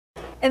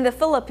In the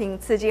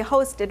Philippines, Tzu Chi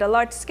hosted a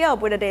large-scale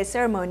Buddha Day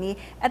ceremony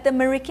at the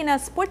Marikina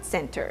Sports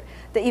Center.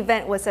 The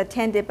event was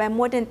attended by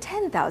more than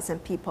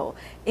 10,000 people,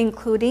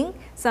 including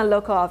some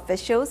local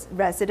officials,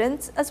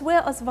 residents, as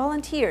well as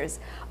volunteers.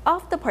 All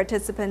of the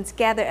participants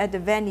gathered at the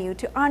venue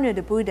to honor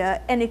the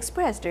Buddha and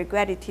express their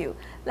gratitude.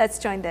 Let's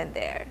join them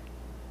there.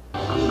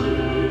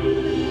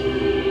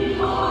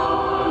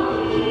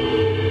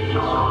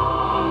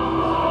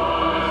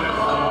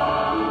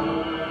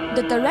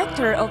 The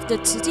director of the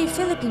Tzu Chi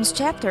Philippines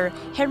chapter,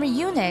 Henry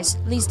Yunes,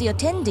 leads the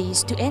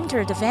attendees to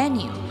enter the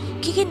venue,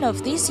 kicking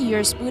off this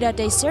year's Buddha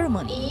Day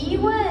ceremony.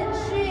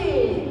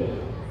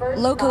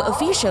 Local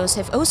officials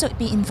have also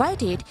been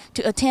invited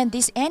to attend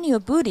this annual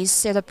Buddhist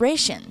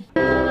celebration.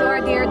 To our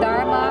dear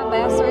Dharma,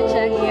 Master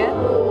Cheng Yen,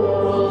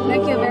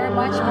 thank you very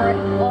much for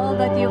all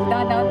that you've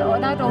done,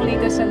 not only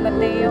to San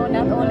Mateo,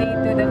 not only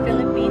to the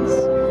Philippines,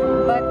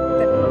 but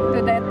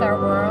to the entire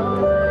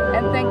world.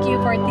 And thank you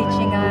for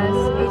teaching us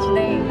each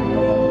day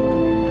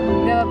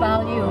the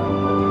value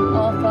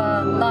of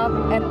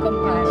love and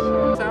compassion.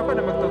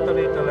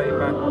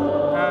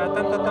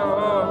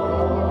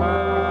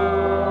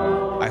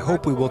 I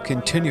hope we will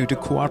continue to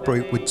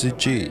cooperate with Tzu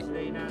Chi.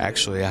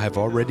 Actually, I have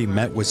already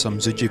met with some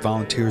Tzu Chi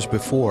volunteers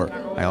before.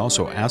 I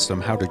also asked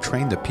them how to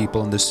train the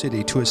people in the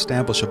city to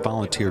establish a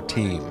volunteer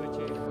team.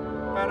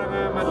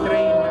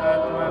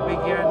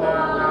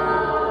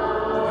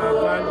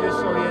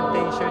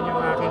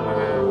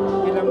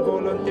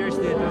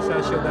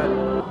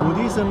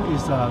 Buddhism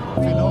is a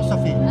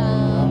philosophy,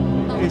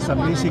 it's a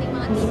basic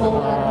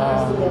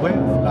way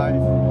of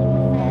life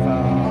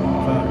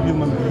of a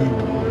human being.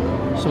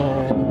 So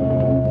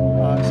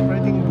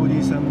spreading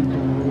Buddhism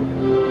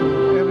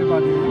to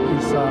everybody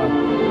is,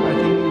 I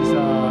think, is a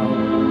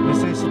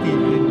necessity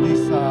in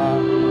this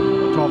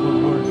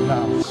troubled world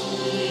now.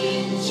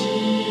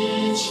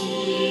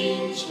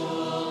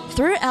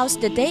 Throughout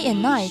the day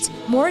and night,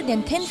 more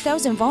than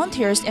 10,000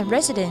 volunteers and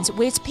residents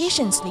wait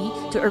patiently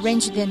to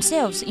arrange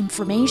themselves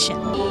information.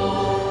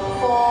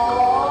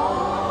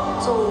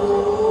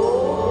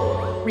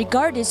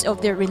 Regardless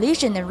of their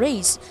religion and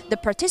race, the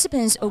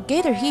participants all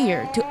gather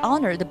here to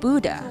honor the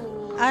Buddha.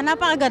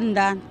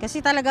 Napakaganda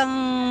kasi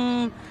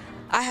talagang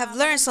I have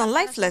learned some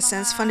life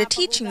lessons from the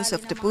teachings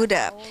of the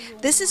Buddha.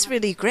 This is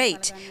really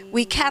great.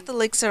 We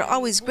Catholics are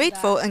always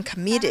grateful and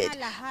committed.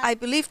 I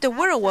believe the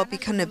world will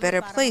become a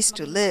better place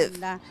to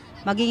live.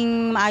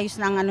 maging maayos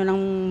na ang ng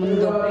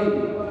mundo.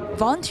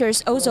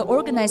 Volunteers also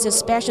organize a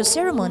special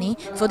ceremony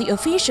for the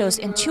officials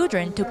and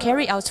children to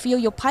carry out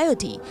filial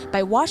piety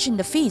by washing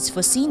the feet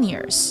for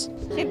seniors.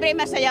 Siyempre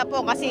masaya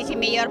po kasi si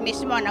Mayor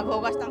mismo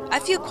naghugas ng... I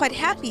feel quite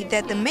happy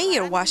that the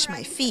mayor washed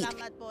my feet.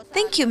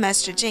 Thank you,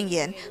 Master Cheng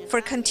Yen,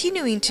 for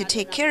continuing to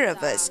take care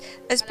of us,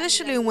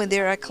 especially when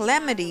there are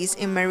calamities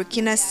in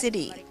Marikina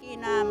City.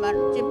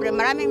 Siyempre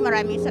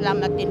maraming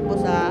salamat din po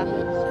sa...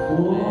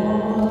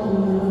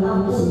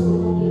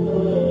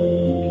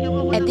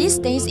 At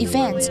this day's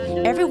events,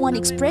 everyone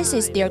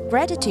expresses their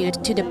gratitude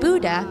to the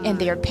Buddha and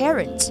their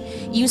parents,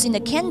 using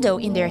a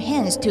candle in their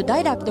hands to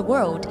light up the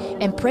world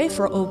and pray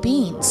for all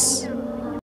beings.